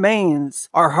remains.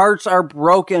 "Our hearts are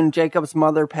broken," Jacob's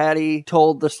mother, Patty,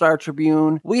 told the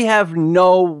Star-Tribune. "We have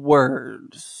no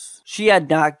words." She had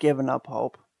not given up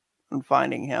hope on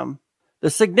finding him. The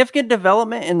significant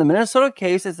development in the Minnesota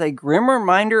case is a grim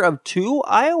reminder of two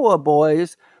Iowa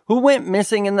boys who went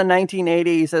missing in the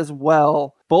 1980s as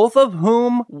well, both of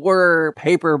whom were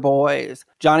paper boys.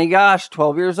 Johnny Gosch,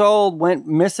 12 years old, went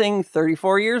missing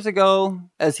 34 years ago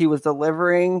as he was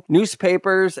delivering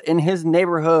newspapers in his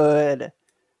neighborhood.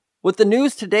 With the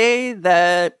news today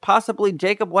that possibly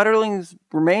Jacob Wetterling's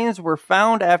remains were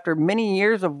found after many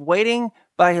years of waiting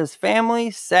by his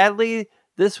family, sadly,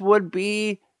 this would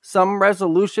be some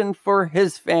resolution for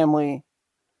his family.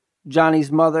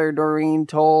 Johnny's mother, Doreen,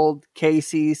 told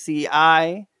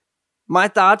KCCI, "My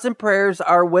thoughts and prayers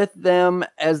are with them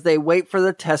as they wait for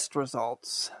the test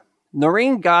results."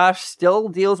 Noreen Gosch still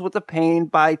deals with the pain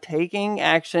by taking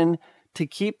action to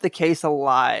keep the case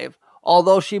alive,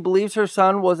 although she believes her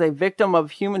son was a victim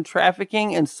of human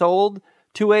trafficking and sold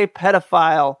to a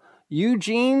pedophile.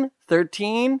 Eugene,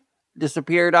 13,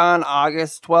 disappeared on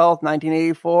August 12,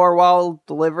 1984, while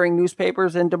delivering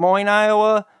newspapers in Des Moines,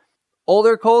 Iowa.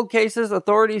 Older cold cases,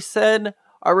 authorities said,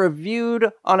 are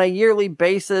reviewed on a yearly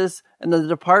basis, and the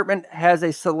department has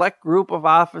a select group of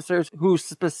officers who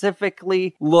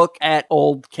specifically look at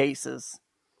old cases.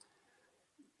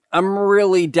 I'm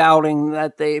really doubting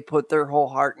that they put their whole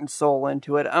heart and soul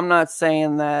into it. I'm not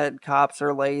saying that cops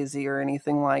are lazy or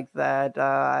anything like that.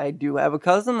 I do have a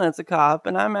cousin that's a cop,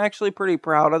 and I'm actually pretty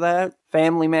proud of that.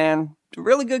 Family man, a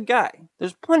really good guy.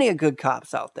 There's plenty of good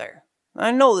cops out there.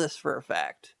 I know this for a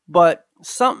fact. But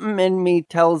something in me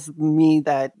tells me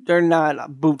that they're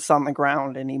not boots on the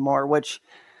ground anymore, which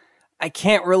I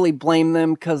can't really blame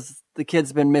them because the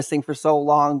kid's been missing for so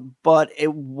long, but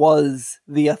it was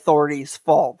the authorities'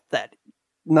 fault that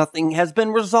nothing has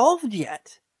been resolved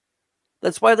yet.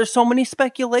 That's why there's so many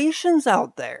speculations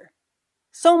out there.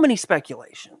 So many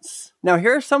speculations. Now,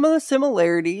 here are some of the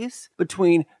similarities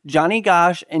between Johnny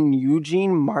Gosch and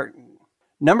Eugene Martin.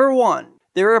 Number 1,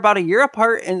 they were about a year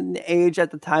apart in age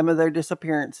at the time of their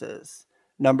disappearances.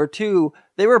 Number 2,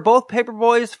 they were both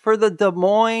paperboys for the Des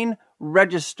Moines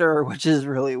Register, which is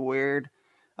really weird.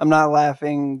 I'm not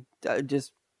laughing,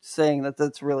 just saying that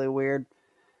that's really weird.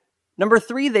 Number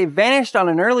 3, they vanished on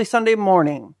an early Sunday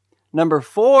morning. Number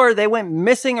 4, they went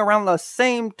missing around the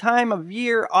same time of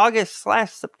year,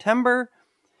 August/September.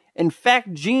 In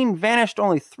fact, Gene vanished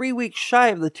only 3 weeks shy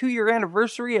of the 2-year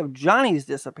anniversary of Johnny's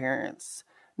disappearance.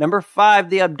 Number 5,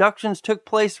 the abductions took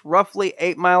place roughly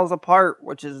 8 miles apart,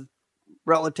 which is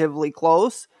relatively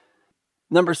close.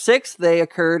 Number 6, they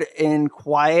occurred in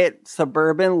quiet,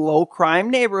 suburban, low-crime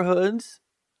neighborhoods.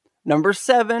 Number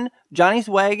 7, Johnny's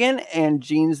wagon and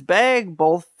Gene's bag,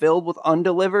 both filled with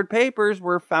undelivered papers,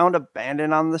 were found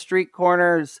abandoned on the street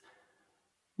corners.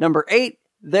 Number 8,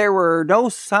 there were no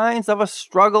signs of a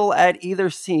struggle at either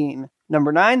scene.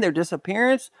 Number 9, their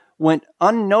disappearance went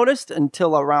unnoticed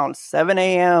until around 7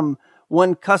 a.m.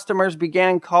 when customers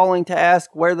began calling to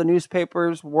ask where the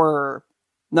newspapers were.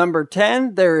 Number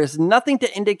 10, there is nothing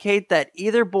to indicate that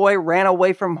either boy ran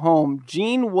away from home.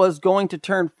 Gene was going to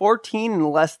turn 14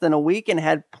 in less than a week and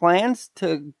had plans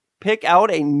to pick out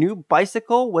a new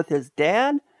bicycle with his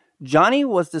dad. Johnny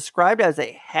was described as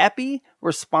a happy,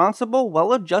 responsible,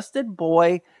 well-adjusted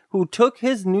boy who took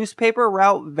his newspaper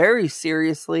route very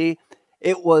seriously.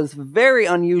 It was very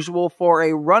unusual for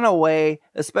a runaway,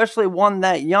 especially one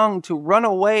that young, to run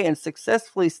away and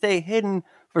successfully stay hidden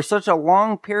for such a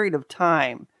long period of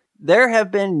time. There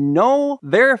have been no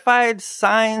verified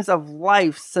signs of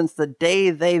life since the day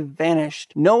they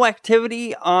vanished. No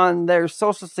activity on their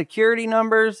social security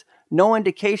numbers, no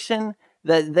indication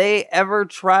that they ever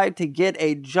tried to get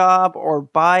a job or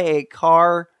buy a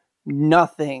car,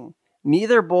 nothing.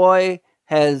 Neither boy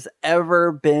has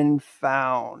ever been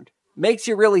found. Makes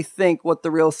you really think what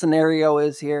the real scenario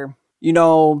is here. You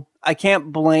know, I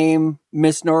can't blame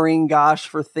Miss Noreen Gosch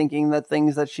for thinking the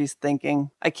things that she's thinking.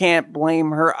 I can't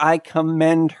blame her. I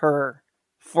commend her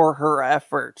for her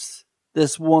efforts.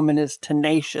 This woman is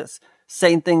tenacious.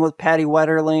 Same thing with Patty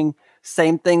Wetterling.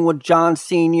 Same thing with John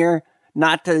Sr.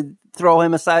 Not to throw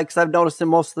him aside, because I've noticed in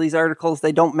most of these articles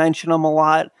they don't mention him a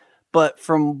lot. But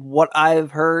from what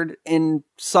I've heard in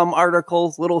some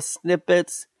articles, little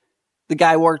snippets, the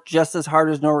guy worked just as hard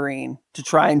as Noreen to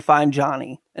try and find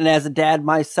Johnny. And as a dad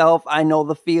myself, I know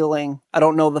the feeling. I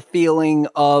don't know the feeling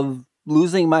of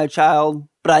losing my child,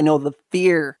 but I know the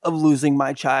fear of losing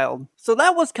my child. So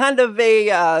that was kind of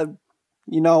a, I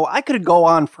could go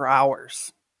on for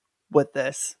hours with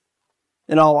this.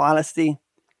 In all honesty,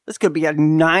 this could be a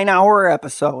 9-hour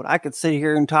episode. I could sit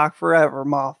here and talk forever,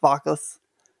 motherfuckers.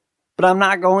 But I'm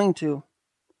not going to.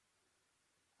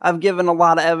 I've given a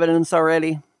lot of evidence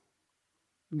already.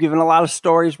 Given a lot of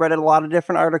stories, read a lot of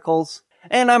different articles,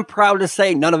 and I'm proud to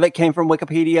say none of it came from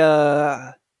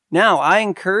Wikipedia. Now, I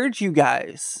encourage you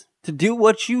guys to do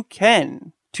what you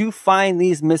can to find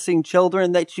these missing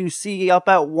children that you see up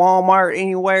at Walmart,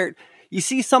 anywhere. You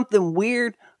see something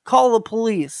weird, call the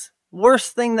police.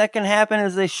 Worst thing that can happen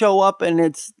is they show up and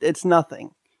it's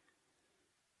nothing.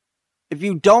 If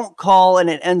you don't call and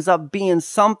it ends up being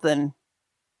something,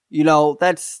 you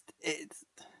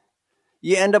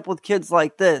end up with kids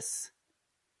like this.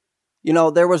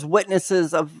 There was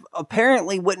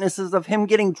apparently witnesses of him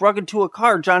getting drugged into a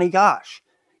car, Johnny Gosch,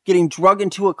 getting drugged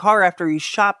into a car after he's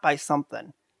shot by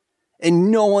something. And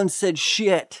no one said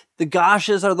shit. The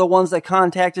Gosches are the ones that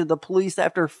contacted the police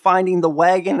after finding the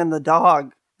wagon and the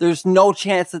dog. There's no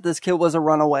chance that this kid was a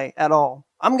runaway at all.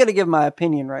 I'm going to give my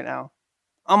opinion right now.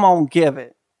 I'm going to give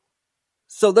it.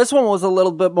 So this one was a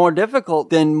little bit more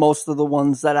difficult than most of the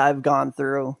ones that I've gone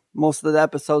through. Most of the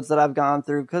episodes that I've gone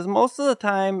through. Because most of the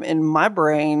time in my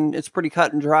brain, it's pretty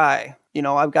cut and dry.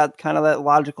 I've got kind of that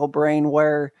logical brain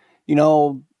where,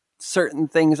 certain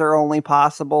things are only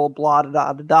possible, blah, da,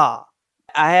 da, da, da.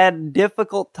 I had a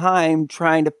difficult time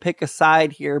trying to pick a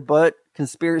side here, but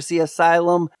Conspiracy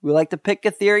Asylum, we like to pick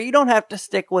a theory. You don't have to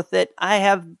stick with it. I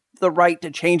have the right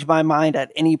to change my mind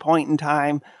at any point in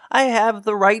time. I have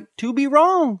the right to be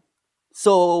wrong.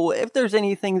 So if there's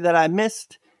anything that I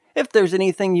missed, if there's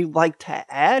anything you'd like to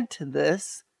add to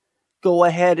this, go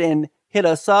ahead and hit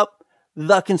us up,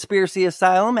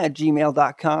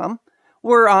 theconspiracyasylum@gmail.com.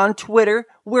 We're on Twitter.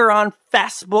 We're on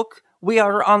Facebook. We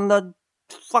are on the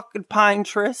fucking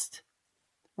Pinterest.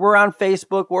 We're on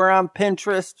Facebook. We're on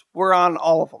Pinterest. We're on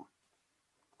all of them.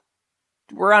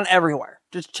 We're on everywhere.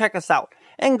 Just check us out.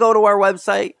 And go to our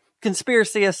website,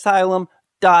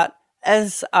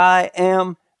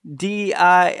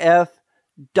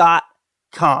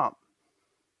 conspiracyasylum.simdif.com.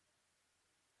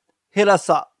 hit us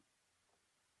up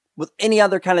with any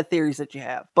other kind of theories that you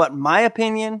have. But in my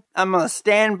opinion, I'm going to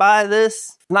stand by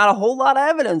this. Not a whole lot of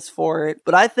evidence for it,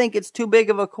 but I think it's too big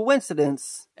of a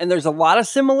coincidence. And there's a lot of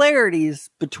similarities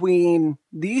between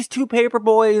these two paper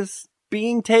boys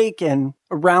being taken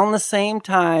around the same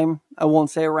time. I won't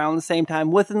say around the same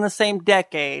time, within the same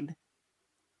decade.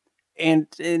 And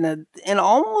in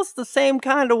almost the same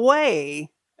kind of way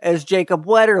as Jacob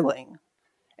Wetterling.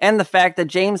 And the fact that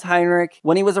James Heinrich,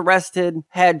 when he was arrested,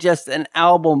 had just an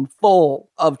album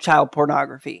full of child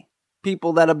pornography.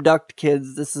 People that abduct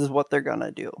kids, this is what they're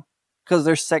gonna do. Because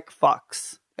they're sick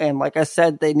fucks. And like I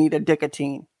said, they need a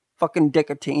dicotine. Fucking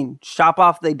dicotine. Chop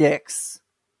off their dicks.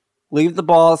 Leave the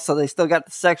balls so they still got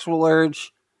the sexual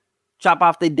urge. Chop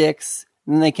off their dicks.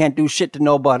 And then they can't do shit to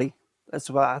nobody.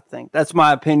 That's what I think. That's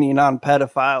my opinion on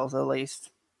pedophiles, at least.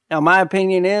 Now, my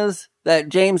opinion is that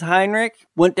James Heinrich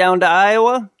went down to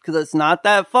Iowa because it's not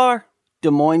that far.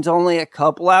 Des Moines only a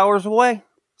couple hours away,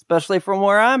 especially from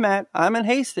where I'm at. I'm in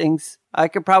Hastings. I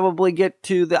could probably get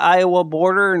to the Iowa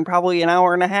border in probably an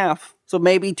hour and a half. So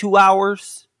maybe 2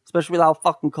 hours, especially with how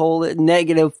fucking cold it is.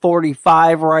 Negative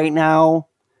 45 right now.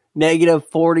 Negative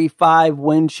 45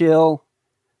 wind chill.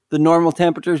 The normal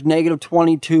temperature is negative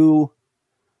 22.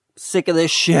 Sick of this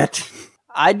shit.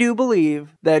 I do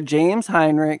believe that James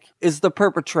Heinrich is the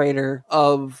perpetrator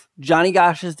of Johnny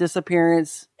Gosch's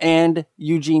disappearance and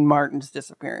Eugene Martin's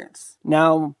disappearance.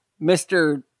 Now,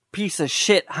 Mr. Piece of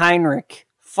Shit Heinrich,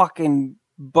 fucking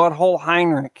butthole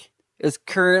Heinrich, is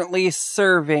currently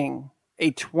serving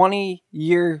a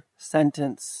 20-year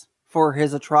sentence for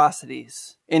his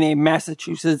atrocities in a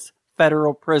Massachusetts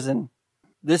federal prison.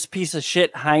 This piece of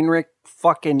shit Heinrich,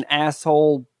 fucking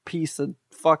asshole piece of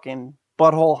fucking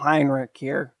butthole Heinrich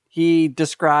here. He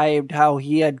described how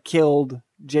he had killed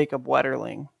Jacob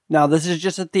Wetterling. Now, this is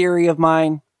just a theory of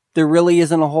mine. There really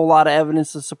isn't a whole lot of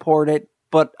evidence to support it,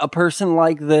 but a person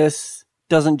like this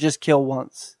doesn't just kill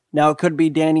once. Now, it could be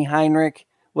Danny Heinrich.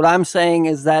 What I'm saying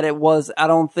is that I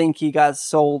don't think he got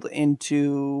sold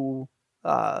into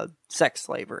sex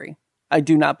slavery. I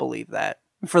do not believe that.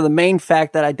 For the main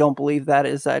fact that I don't believe that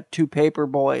is that two paper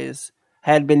boys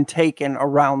had been taken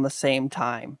around the same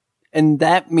time. And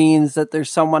that means that there's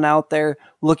someone out there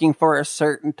looking for a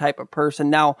certain type of person.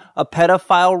 Now, a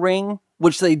pedophile ring,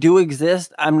 which they do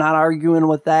exist, I'm not arguing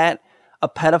with that. A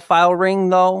pedophile ring,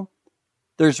 though,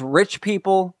 there's rich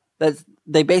people that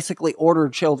they basically order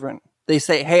children. They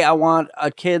say, hey, I want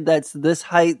a kid that's this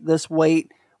height, this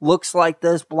weight, looks like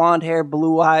this, blonde hair,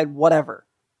 blue-eyed, whatever.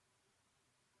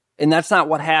 And that's not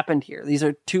what happened here. These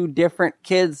are two different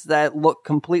kids that look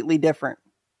completely different.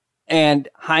 And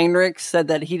Heinrich said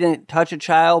that he didn't touch a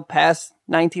child past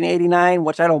 1989,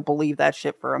 which I don't believe that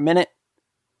shit for a minute.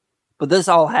 But this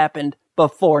all happened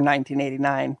before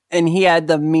 1989. And he had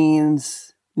the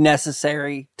means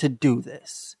necessary to do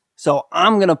this. So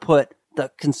I'm going to put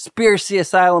the Conspiracy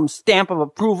Asylum stamp of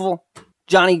approval.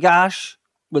 Johnny Gosch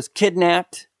was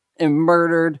kidnapped and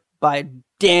murdered by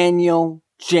Daniel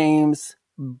James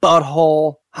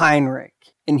Butthole Heinrich.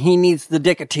 And he needs the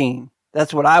dicotine.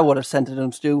 That's what I would have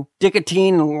sentenced him to.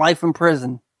 Dicotine and life in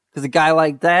prison. Because a guy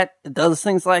like that does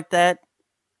things like that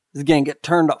is going to get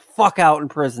turned the fuck out in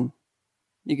prison.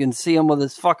 You can see him with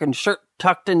his fucking shirt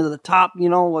tucked into the top, you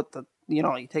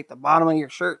take the bottom of your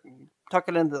shirt and you tuck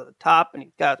it into the top and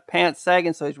he's got his pants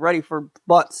sagging so he's ready for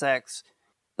butt sex.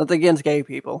 Nothing against gay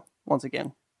people, once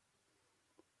again.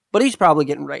 But he's probably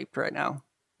getting raped right now,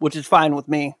 which is fine with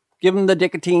me. Give him the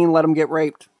dicotine, let him get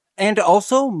raped. And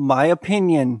also, my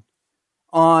opinion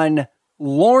on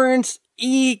Lawrence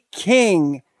E.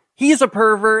 King. He's a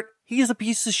pervert. He's a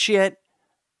piece of shit.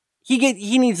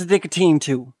 He needs the dicotine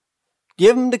too.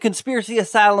 Give him the Conspiracy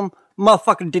Asylum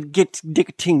motherfucking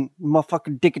dicotine.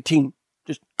 Motherfucking dicotine.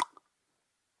 Just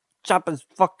chop his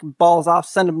fucking balls off,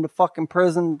 send him to fucking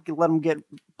prison, let him get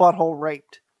butthole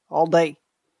raped all day.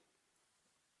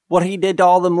 What he did to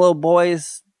all them little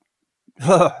boys,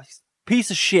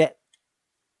 piece of shit.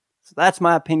 So that's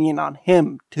my opinion on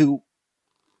him too.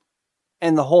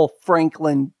 And the whole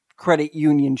Franklin Credit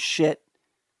Union shit.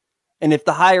 And if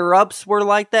the higher-ups were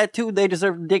like that too, they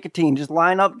deserve dicotine. Just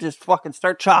line up, just fucking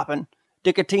start chopping.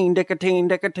 Dicotine, dicotine,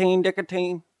 dicotine,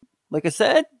 dicotine. Like I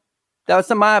said,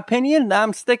 that's my opinion, and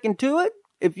I'm sticking to it.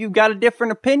 If you've got a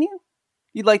different opinion,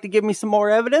 you'd like to give me some more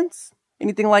evidence,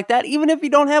 anything like that, even if you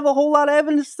don't have a whole lot of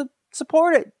evidence to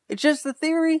support it. It's just a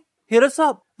theory. Hit us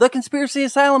up.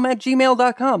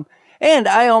 theconspiracyasylum@gmail.com. And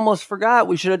I almost forgot,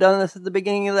 we should have done this at the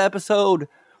beginning of the episode,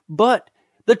 but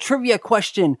the trivia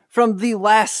question from the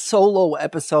last solo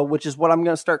episode, which is what I'm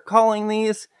going to start calling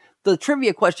these, the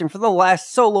trivia question for the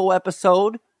last solo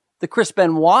episode, the Chris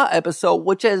Benoit episode,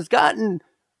 which has gotten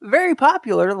Very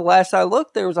popular. The last I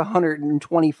looked, there was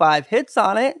 125 hits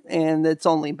on it, and it's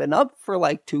only been up for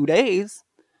like 2 days.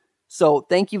 So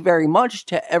thank you very much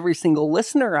to every single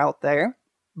listener out there.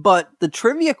 But the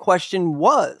trivia question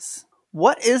was,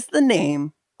 what is the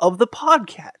name of the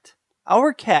podcat?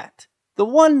 Our cat. The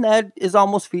one that is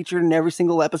almost featured in every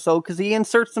single episode because he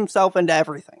inserts himself into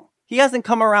everything. He hasn't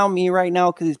come around me right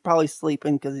now because he's probably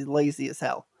sleeping because he's lazy as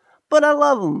hell. But I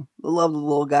love him. I love the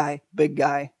little guy. Big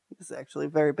guy. He's actually a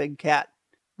very big cat.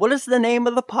 What is the name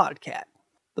of the podcat?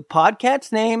 The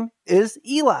podcat's name is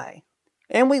Eli.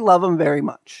 And we love him very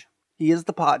much. He is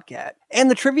the podcat.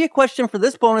 And the trivia question for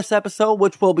this bonus episode,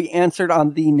 which will be answered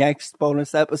on the next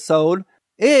bonus episode,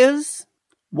 is,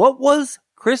 what was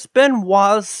Chris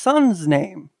Benoit's son's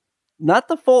name? Not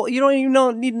the full, you don't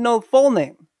even need to know the full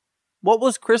name. What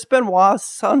was Chris Benoit's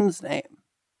son's name?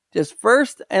 Just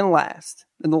first and last.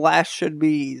 And the last should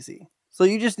be easy. So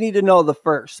you just need to know the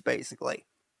first, basically.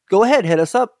 Go ahead, hit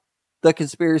us up.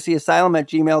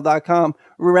 theconspiracyasylum@gmail.com.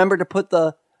 Remember to put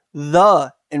the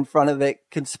in front of it,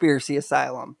 Conspiracy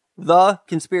Asylum.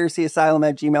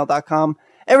 theconspiracyasylum@gmail.com.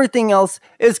 Everything else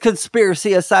is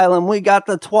Conspiracy Asylum. We got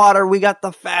the Twatter, we got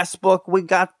the Fastbook, we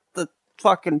got the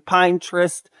fucking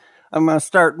Pinterest. I'm going to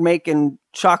start making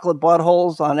chocolate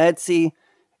buttholes on Etsy.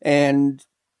 And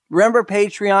remember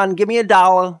Patreon, give me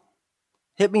 $1.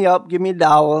 Hit me up, give me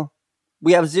 $1.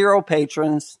 We have 0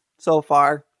 patrons so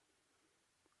far.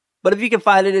 But if you can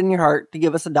find it in your heart to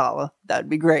give us $1, that'd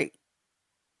be great.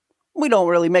 We don't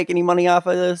really make any money off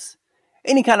of this.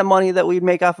 Any kind of money that we'd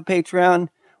make off of Patreon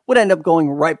would end up going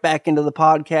right back into the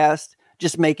podcast,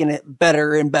 just making it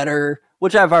better and better,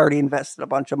 which I've already invested a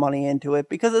bunch of money into it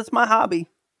because it's my hobby.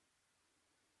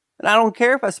 And I don't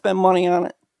care if I spend money on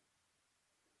it.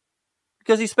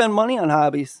 Because you spend money on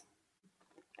hobbies.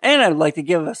 And I'd like to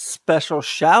give a special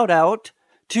shout out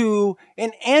to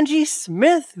an Angie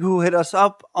Smith who hit us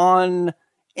up on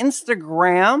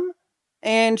Instagram.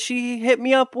 And she hit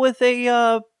me up with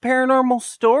a paranormal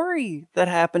story that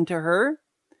happened to her.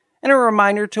 And a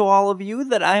reminder to all of you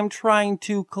that I'm trying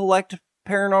to collect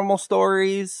paranormal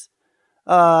stories,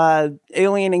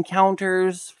 alien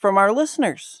encounters from our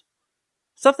listeners.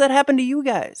 Stuff that happened to you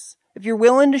guys. If you're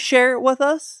willing to share it with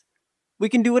us, we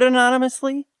can do it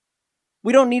anonymously.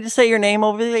 We don't need to say your name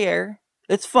over the air.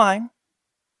 It's fine.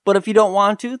 But if you don't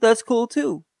want to, that's cool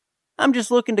too. I'm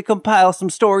just looking to compile some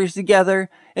stories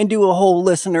together and do a whole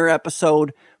listener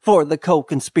episode for the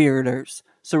co-conspirators.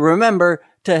 So remember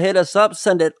to hit us up,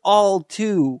 send it all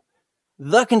to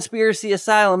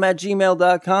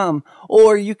theconspiracyasylum@gmail.com,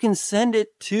 or you can send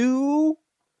it to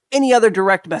any other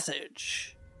direct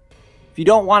message. If you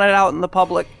don't want it out in the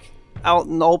public, out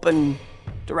in the open,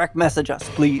 direct message us,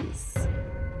 please.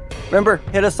 Remember,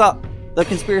 hit us up,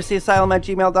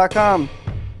 theconspiracyasylum@gmail.com.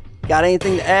 Got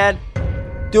anything to add?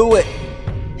 Do it.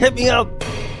 Hit me up.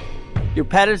 Your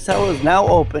padded cell is now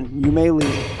open. You may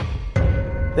leave.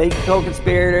 Thank you,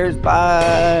 co-conspirators.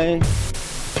 Bye.